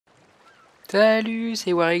Salut,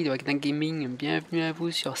 c'est Waric de Waric&Dan Gaming, bienvenue à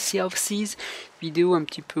vous sur Sea of Thieves, vidéo un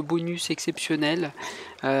petit peu bonus exceptionnelle.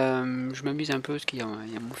 Je m'amuse un peu parce qu'il y a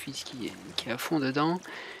mon fils qui est à fond dedans,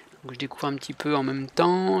 donc je découvre un petit peu en même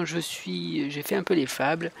temps. J'ai fait un peu les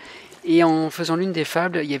fables, et en faisant l'une des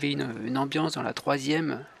fables, il y avait une ambiance dans la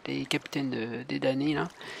troisième, les Capitaines des Damnés là,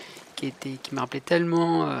 qui me rappelait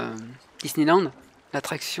tellement Disneyland,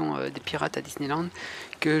 l'attraction des pirates à Disneyland,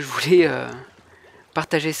 que je voulais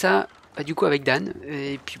partager ça du coup avec Dan,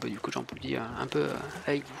 et puis du coup j'en peux dire un peu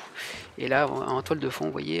avec vous. Et là en toile de fond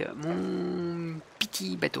vous voyez mon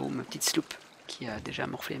petit bateau, ma petite sloop qui a déjà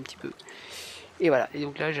morflé un petit peu. Et voilà, et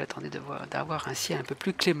donc là j'attendais d'avoir un ciel un peu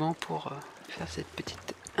plus clément pour faire cette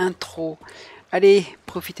petite intro. Allez,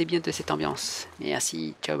 profitez bien de cette ambiance.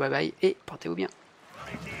 Merci, ciao, bye bye, et portez-vous bien.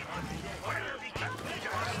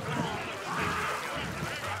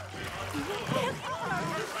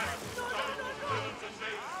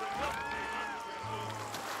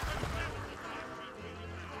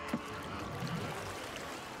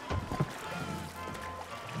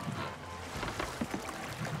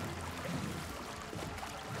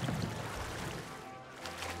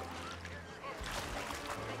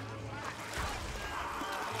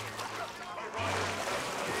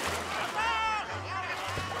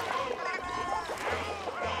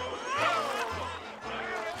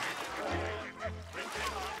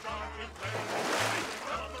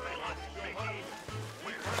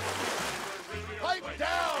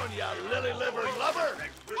 Lily-livered lover!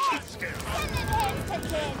 It's the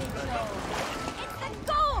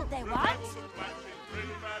gold they want!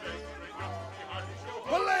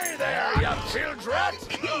 Belay there, you bilge rat!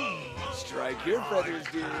 Strike your feathers,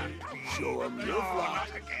 dear. Show 'em your flock.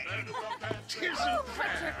 Who put your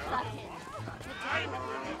cluck in?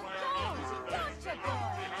 Don't you, boy?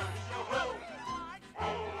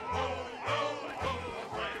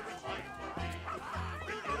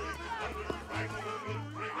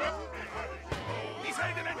 He's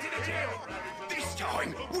heading into the jail. This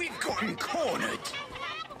time, we've got him cornered.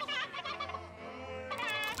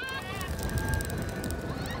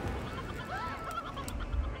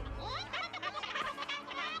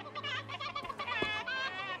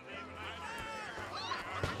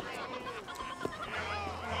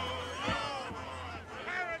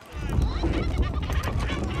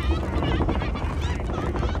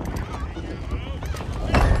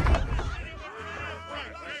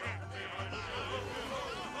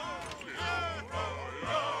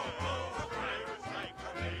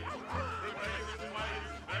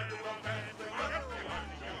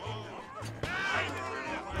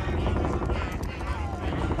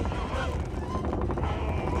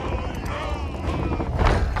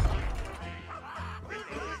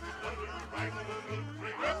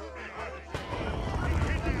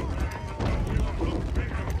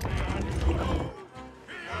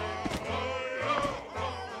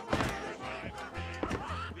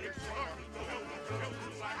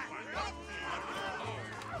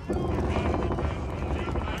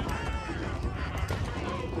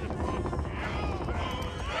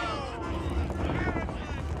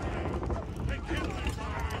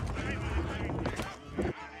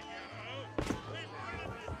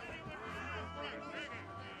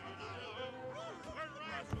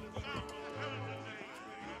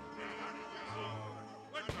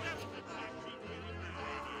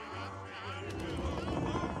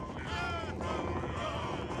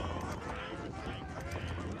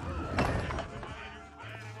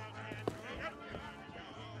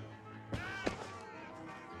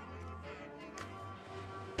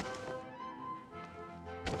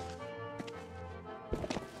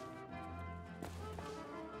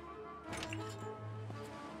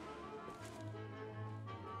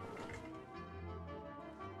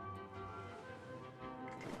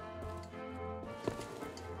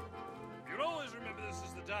 You'll always remember this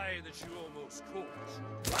as the day that you almost caught.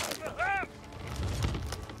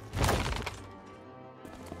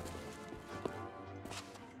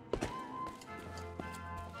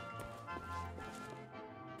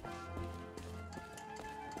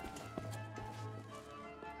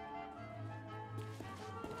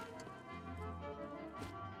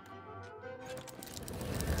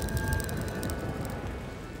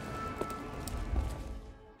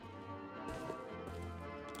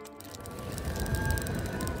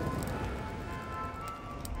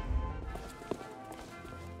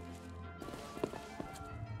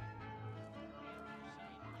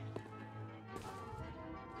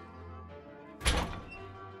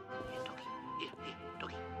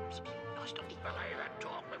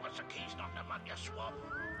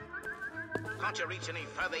 Can't you reach any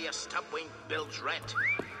further, you stub-winged bilge rat?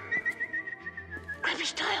 Grab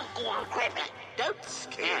his tail. Go on, grab it. Don't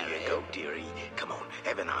scare Here you him. go, dearie. Come on,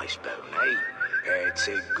 have a nice bone, eh? That's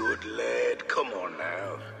a good lad. Come on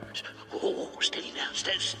now. Oh, steady now.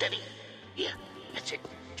 Steady. Yeah, that's it.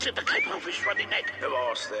 Slip the cape over his ruddy neck.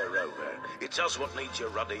 Avast there, Rover. It's us what needs your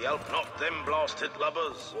ruddy help, not them blasted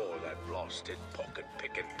lubbers. Or that blasted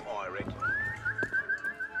pocket-picking pirate.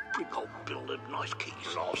 Big old building, nice keys.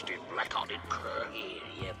 Blasted black-hearted cur. Here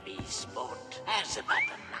you be, sport. How's about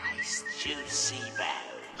a nice, juicy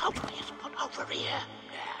bow? Over here, Spot. Over here.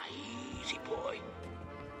 Now, easy, boy.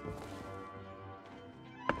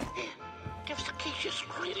 Here, give us the keys, you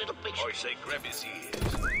scrawny little beast. I say grab his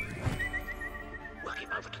ears. Work him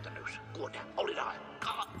over to the noose. Go on now. Hold it higher.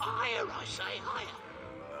 Higher, I say, higher.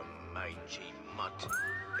 A mangy mutt.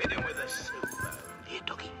 Hit him with a silver. Here,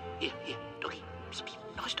 doggy. Here, doggy.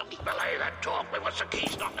 Nice doggy. Belay that talk. We want the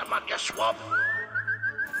keys, not the mud, you swab.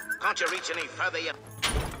 Can't you reach any further, you...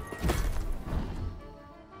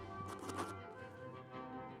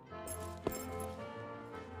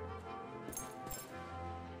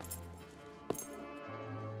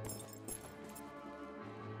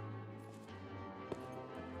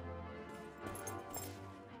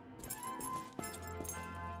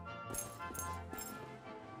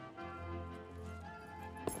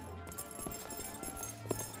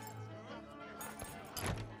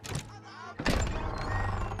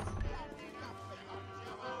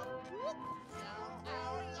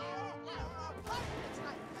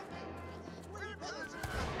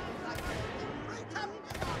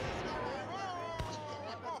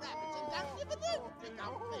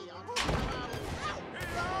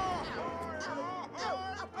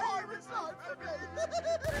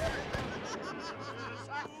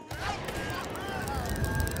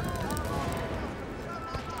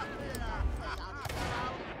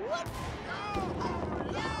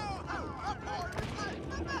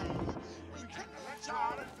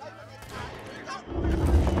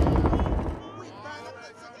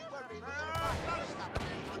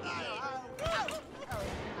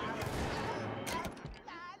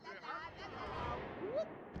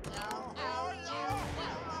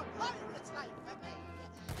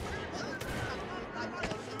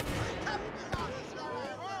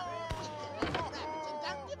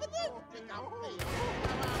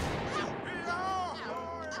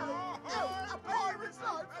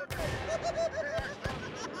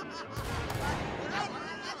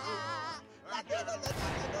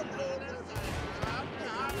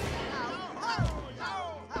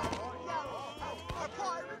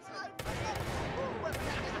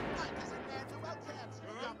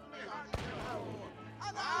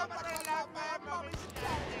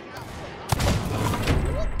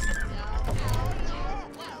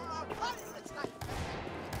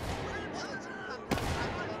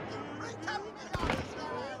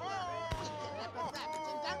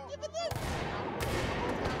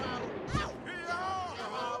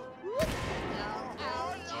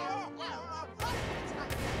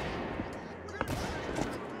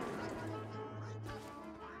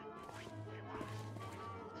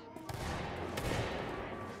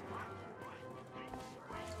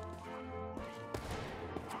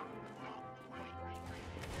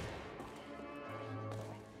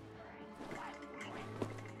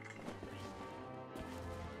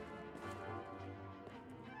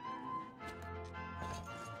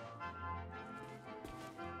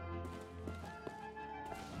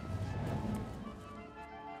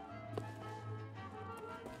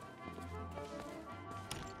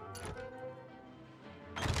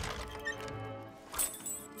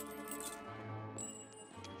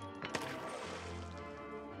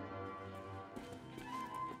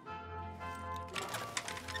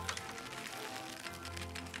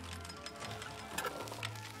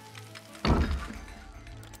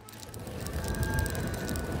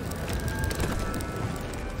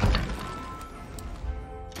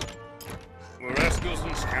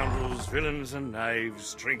 Scoundrels, villains and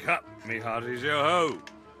knaves, drink up, me hearties, yo-ho!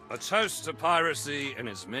 A toast to piracy and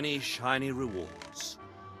its many shiny rewards.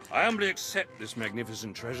 I humbly accept this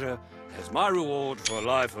magnificent treasure as my reward for a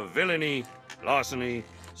life of villainy, larceny,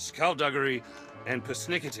 skullduggery, and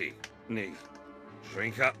persnickety.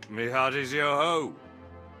 Drink up, me hearties, yo-ho!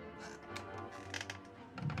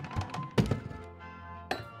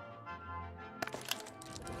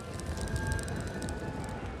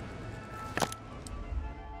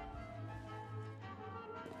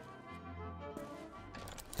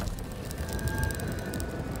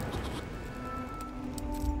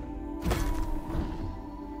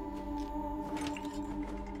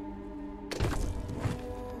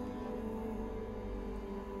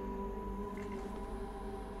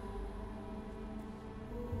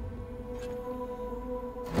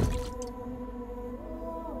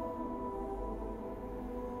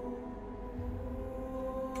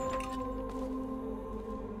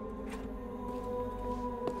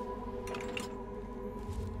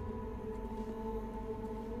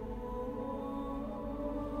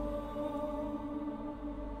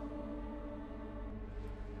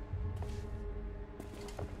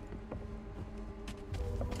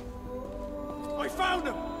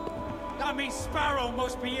 Sparrow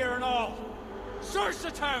must be here and all. Search the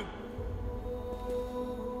town!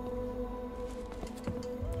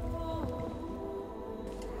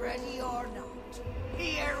 Ready or not,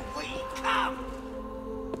 here we come!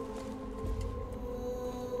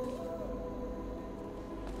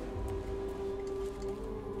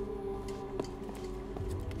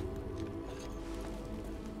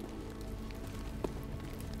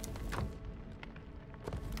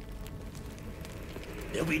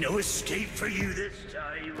 There'll be no escape for you this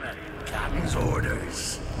time. Captain's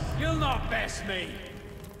orders. You'll not best me!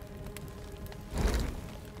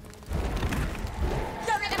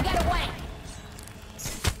 Don't let him get away!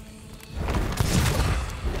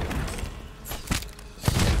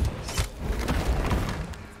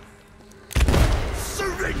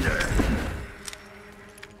 Surrender!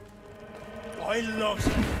 I love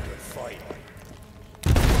some good fight.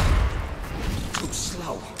 Too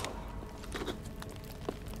slow.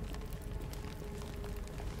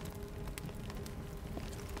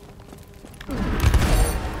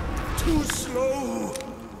 Too slow!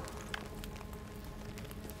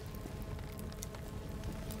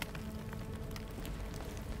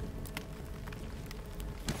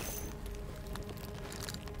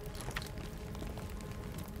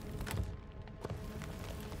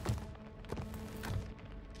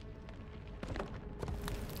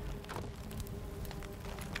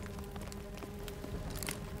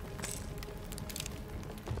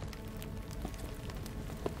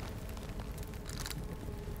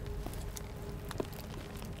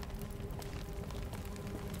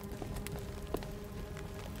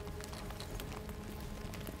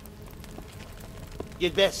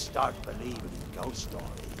 You'd best start believing in ghost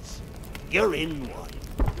stories. You're in one.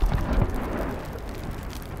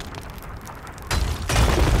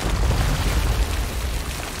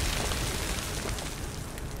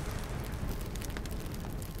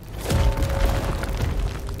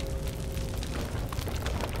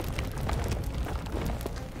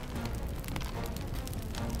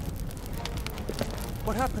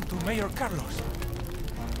 What happened to Mayor Carlos?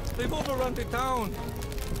 They've overrun the town.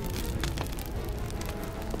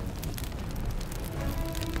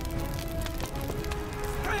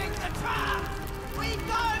 Bring the trap! We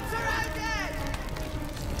got surrounded!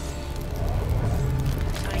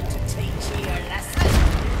 Time to teach you your lesson.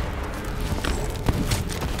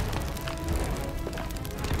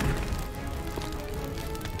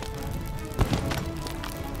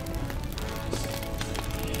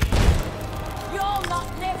 You'll not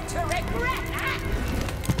live to regret that!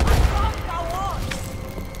 I can't go on!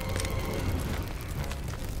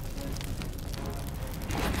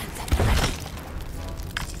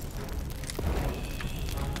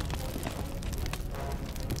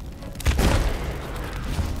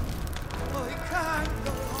 I can't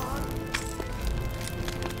go on.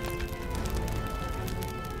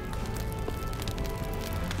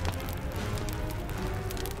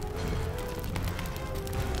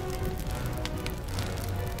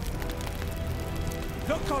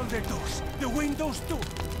 Look on the doors, the windows too.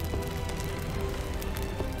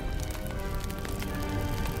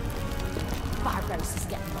 Barbaros is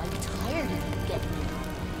getting mighty tired of you getting in our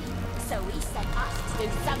way. So he sent us to do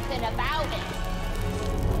something about it.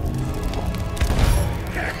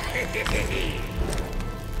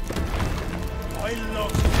 I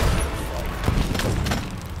love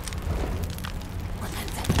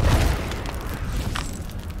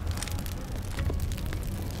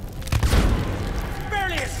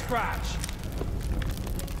barely a scratch.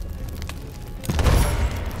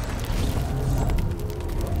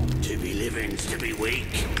 To be living's to be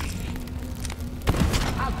weak.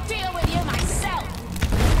 I'll deal with you myself!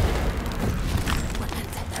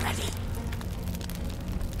 Weapons at the ready.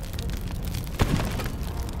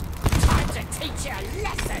 Time to teach you a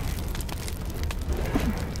lesson!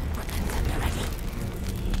 Weapons at the ready.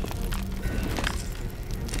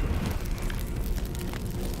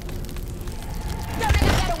 Don't let him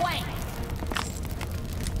get away!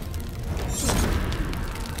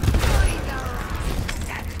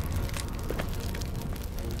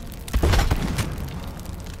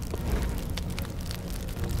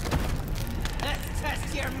 Let's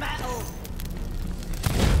test your metal.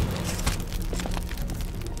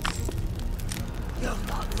 You'll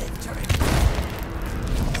not live to regret.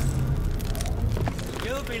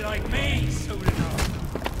 You'll be like me soon enough.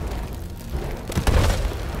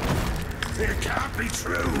 It can't be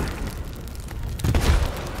true.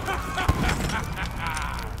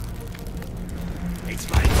 It's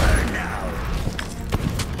my turn now.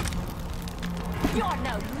 You're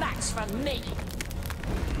no match for me!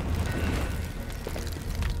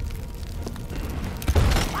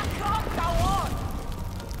 I can't go on!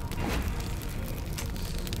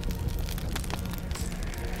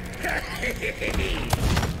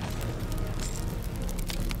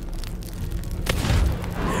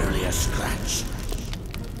 Barely a scratch.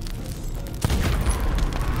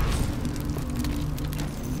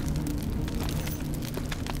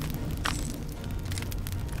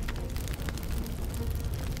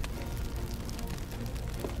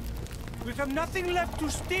 We have nothing left to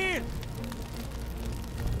steal.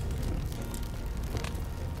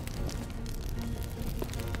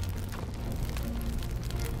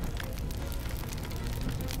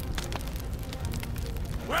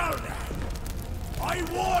 Well then, I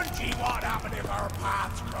warned ye what happened if our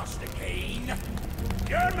paths crossed again.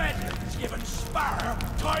 Your men's given Sparrow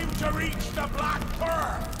time to reach the Black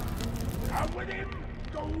Pearl. And with him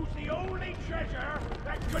goes the only treasure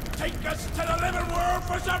that could take us to the living world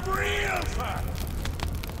for some real fun.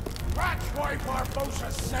 That's why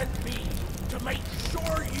Barbosa sent me, to make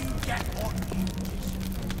sure you get what you deserve.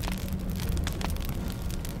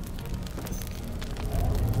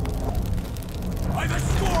 I've a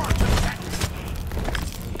score to settle.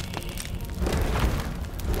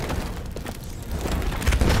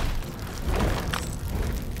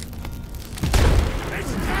 This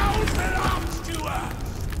town belongs to us!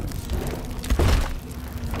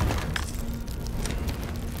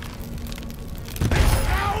 This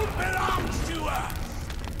town belongs to us!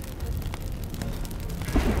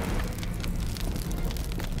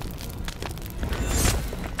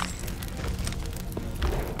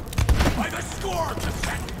 I've a score to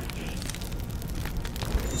settle.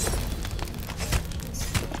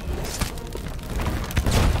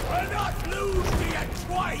 I'll not lose to you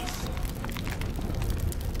twice!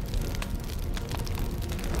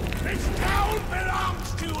 This town belongs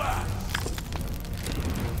to us!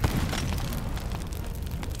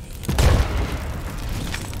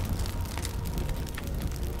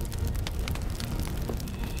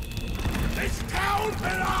 This town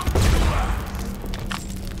belongs to us!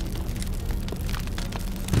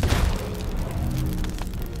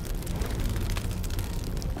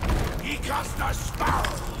 He cost a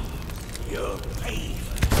Sparrow! You'll pay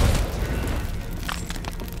for it.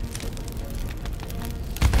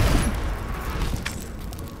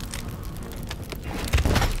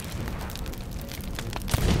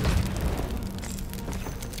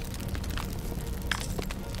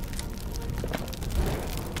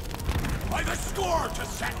 I've a score to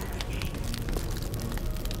settle.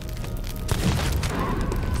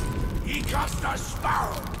 He cost a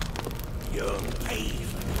Sparrow. You'll pay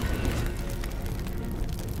for it.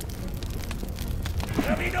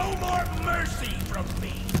 There'll be no more mercy from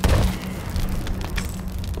me.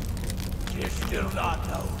 You still not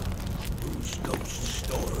know whose ghost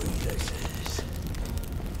story this is.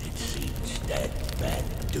 It seems dead men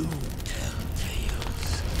do tell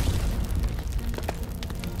tales.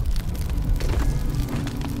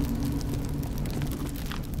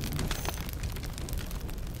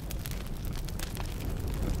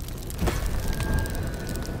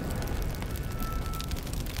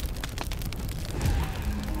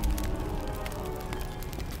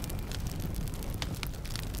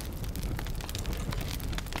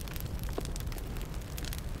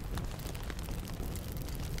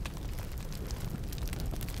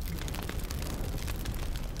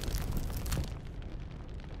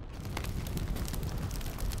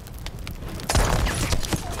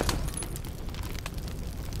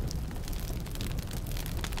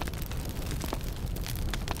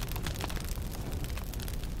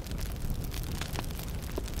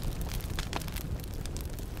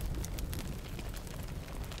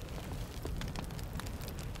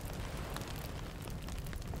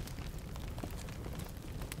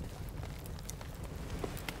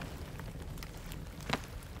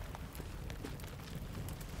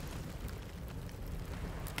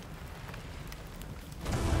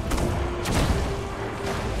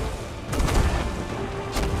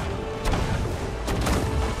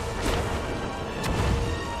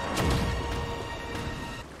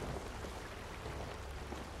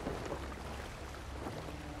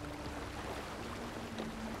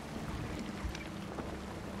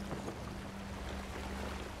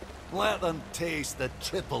 Let them taste the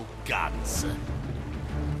triple guns.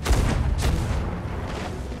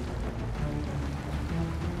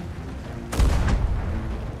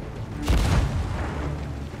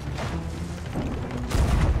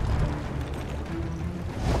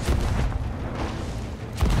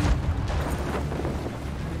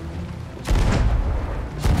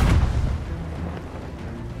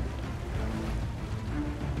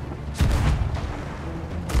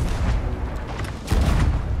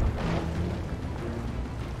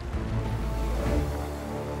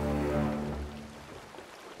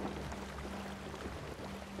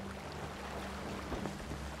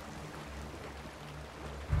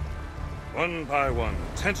 One by one,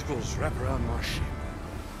 tentacles wrap around my ship.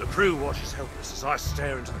 The crew watches helpless as I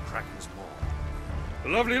stare into the Kraken's maw. The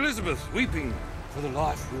lovely Elizabeth weeping for the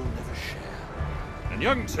life we'll never share. And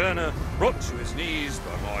young Turner brought to his knees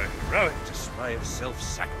by my heroic display of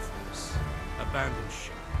self-sacrifice. Abandoned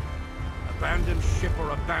ship. Abandoned ship or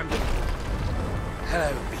abandoned...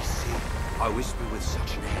 Hello, BC. I whisper with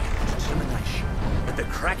such an air of determination that the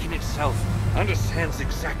Kraken itself understands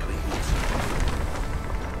exactly who it's.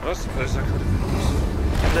 I suppose I could have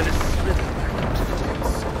helped and let it slither back into the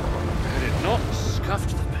depths, had it not scuffed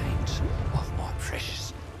the paint of my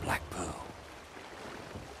precious black pearl.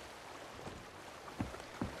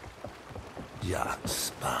 Jack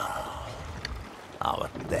Sparrow. Our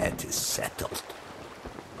debt is settled.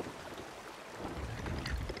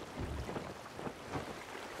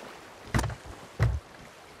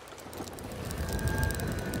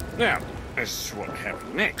 Now, as to what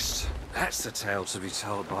happened next, that's the tale to be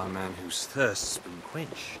told by a man whose thirst's been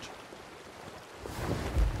quenched.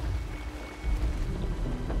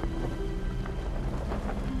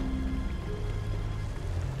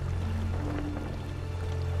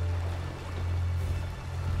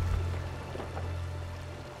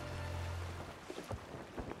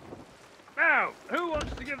 Now, who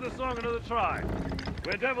wants to give the song another try?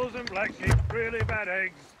 We're devils and black sheep, really bad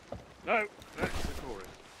eggs. No, that's the chorus.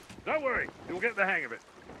 Don't worry, you'll get the hang of it.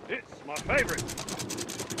 It's my favorite.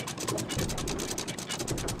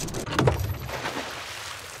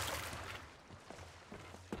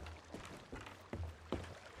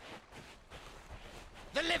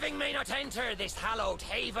 The living may not enter this hallowed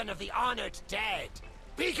haven of the honored dead.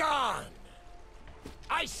 Be gone!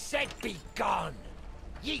 I said be gone!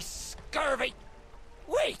 Ye scurvy...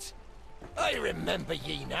 Wait! I remember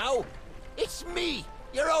ye now. It's me,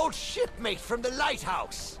 your old shipmate from the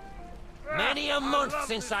lighthouse. Many a month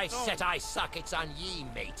since I've set eye sockets on ye,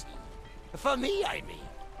 matey. For me, I mean.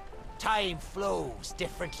 Time flows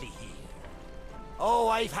differently here. Oh,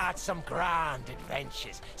 I've had some grand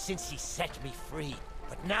adventures since he set me free.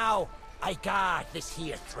 But now, I guard this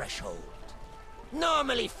here threshold.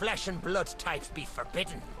 Normally, flesh and blood types be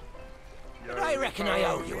forbidden. But I reckon I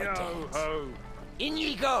owe you a debt. In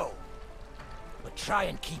ye go. But try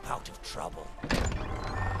and keep out of trouble.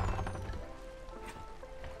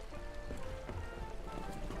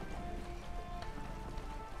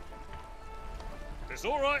 It's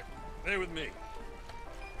all right. They're with me.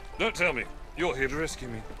 Don't tell me you're here to rescue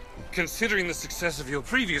me. Considering the success of your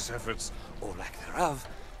previous efforts, or lack thereof,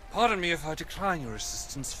 pardon me if I decline your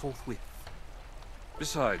assistance forthwith.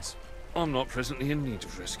 Besides, I'm not presently in need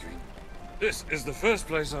of rescuing. This is the first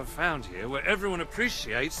place I've found here where everyone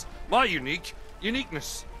appreciates my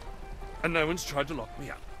uniqueness, and no one's tried to lock me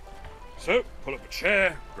up. So, pull up a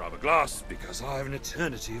chair, grab a glass, because I have an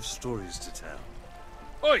eternity of stories to tell.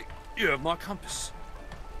 Oi, you have my compass.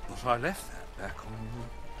 But I left that back on...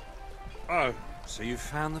 Oh, so you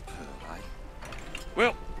found the pearl, eh?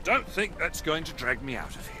 Well, don't think that's going to drag me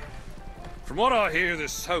out of here. From what I hear,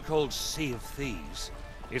 this so-called Sea of Thieves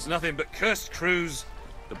is nothing but cursed crews,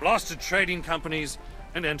 the blasted trading companies,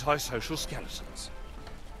 and antisocial skeletons.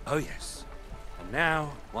 Oh yes, and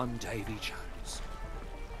now one Davy Jones.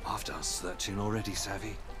 I've done 13 already,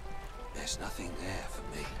 Savvy. There's nothing there for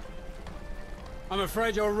me. I'm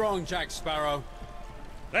afraid you're wrong, Jack Sparrow.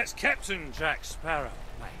 That's Captain Jack Sparrow,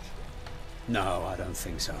 mate. No, I don't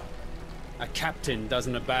think so. A captain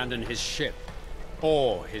doesn't abandon his ship,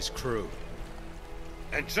 or his crew.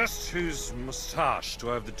 And just whose moustache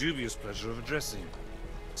do I have the dubious pleasure of addressing?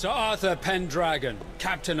 Sir Arthur Pendragon,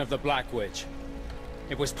 captain of the Black Witch.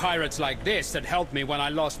 It was pirates like this that helped me when I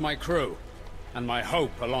lost my crew, and my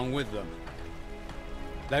hope along with them.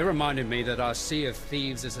 They reminded me that our Sea of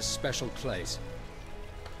Thieves is a special place.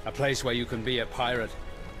 A place where you can be a pirate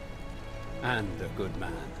and a good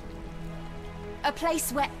man. A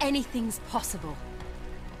place where anything's possible.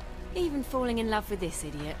 Even falling in love with this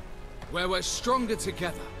idiot. Where we're stronger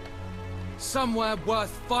together. Somewhere worth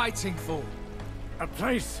fighting for. A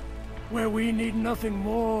place where we need nothing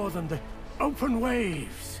more than the open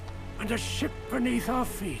waves and a ship beneath our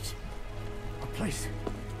feet. A place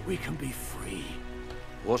we can be free.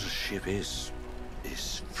 What a ship is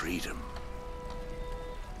freedom.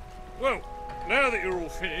 Well, now that you're all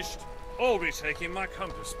finished, I'll be taking my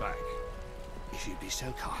compass back. If you'd be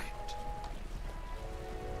so kind.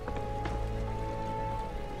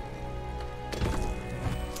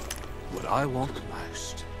 What I want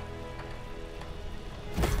most.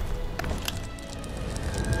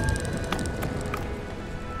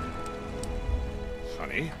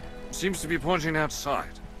 Funny, seems to be pointing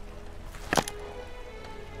outside.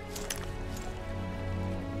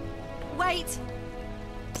 Wait!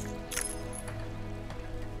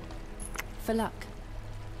 For luck.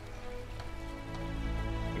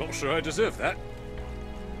 Not sure I deserve that.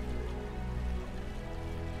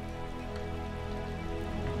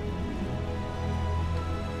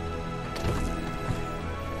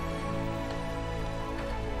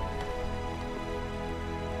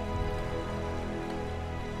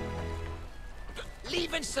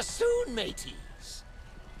 Leaving so soon, mateys?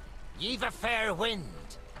 Ye've a fair wind.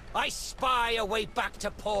 I spy a way back to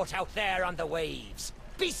port out there on the waves.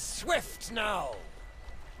 Be swift now!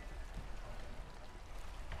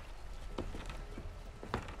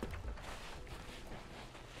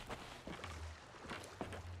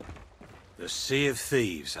 The Sea of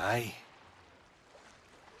Thieves, eh?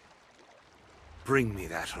 Bring me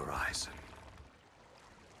that horizon.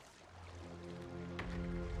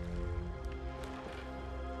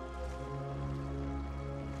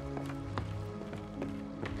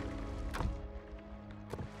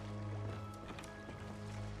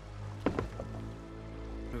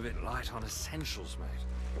 A bit light on essentials, mate.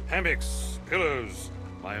 Hammocks, pillows,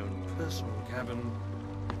 my own personal cabin.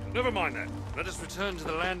 Never mind that. Let us return to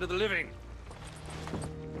the land of the living.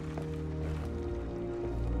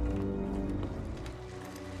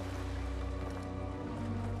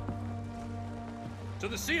 To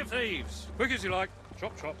the Sea of Thieves! Quick as you like.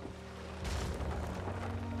 Chop, chop.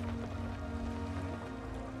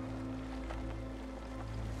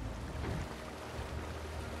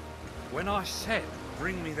 When I said,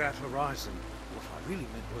 bring me that horizon, what I really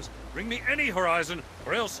meant was, bring me any horizon,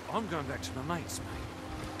 or else I'm going back to my mates, mate.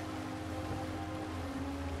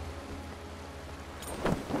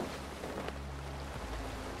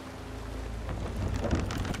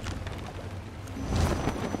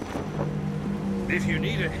 If you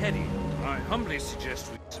need a heading, I humbly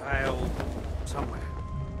suggest we sail somewhere.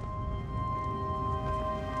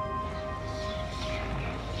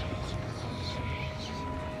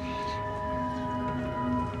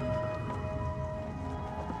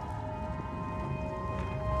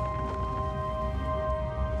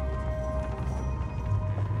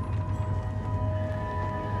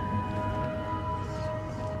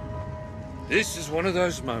 This is one of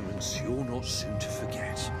those moments you're not soon to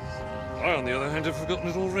forget. I, on the other hand, have forgotten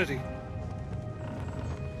it already.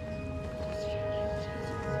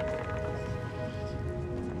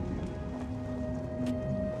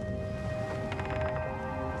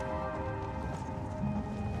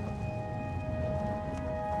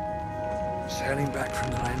 Sailing back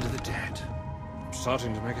from the land of the dead. I'm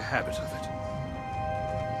starting to make a habit of it.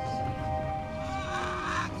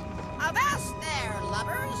 Avast there,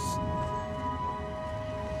 lubbers!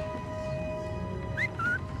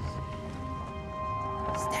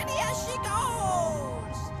 Steady as she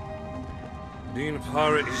goes! Being a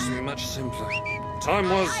pirate used to be much simpler. Time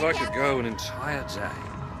was I could go an entire day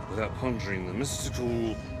without pondering the mystical,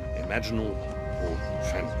 imaginal, or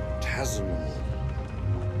phantasmal.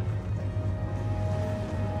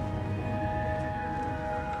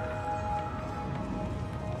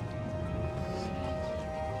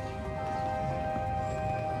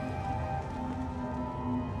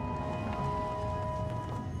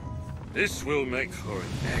 This will make for an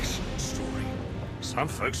excellent story. Some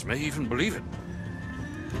folks may even believe it.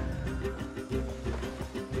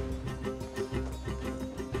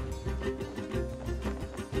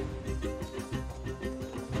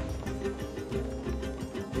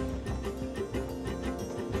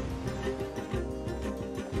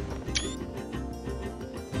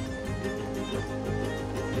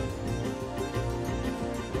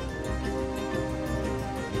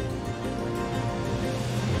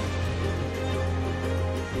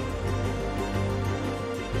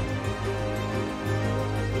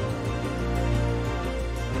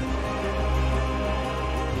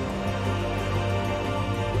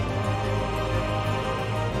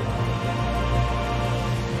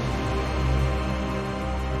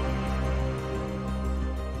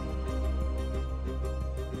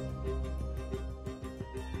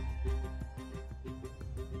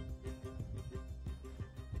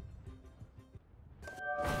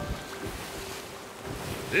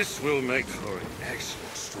 This will make for an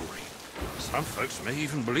excellent story. Some folks may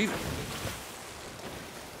even believe it.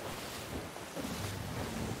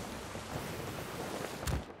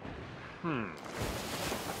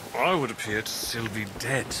 I would appear to still be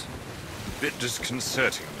dead. A bit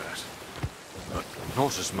disconcerting, that. But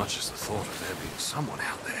not as much as the thought of there being someone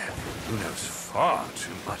out there who knows far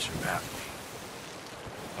too much about me.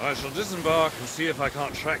 I shall disembark and see if I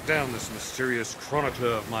can't track down this mysterious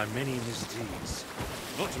chronicler of my many misdeeds.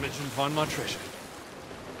 Not to mention find my treasure.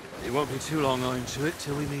 It won't be too long, I'm to it,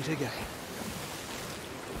 till we meet again.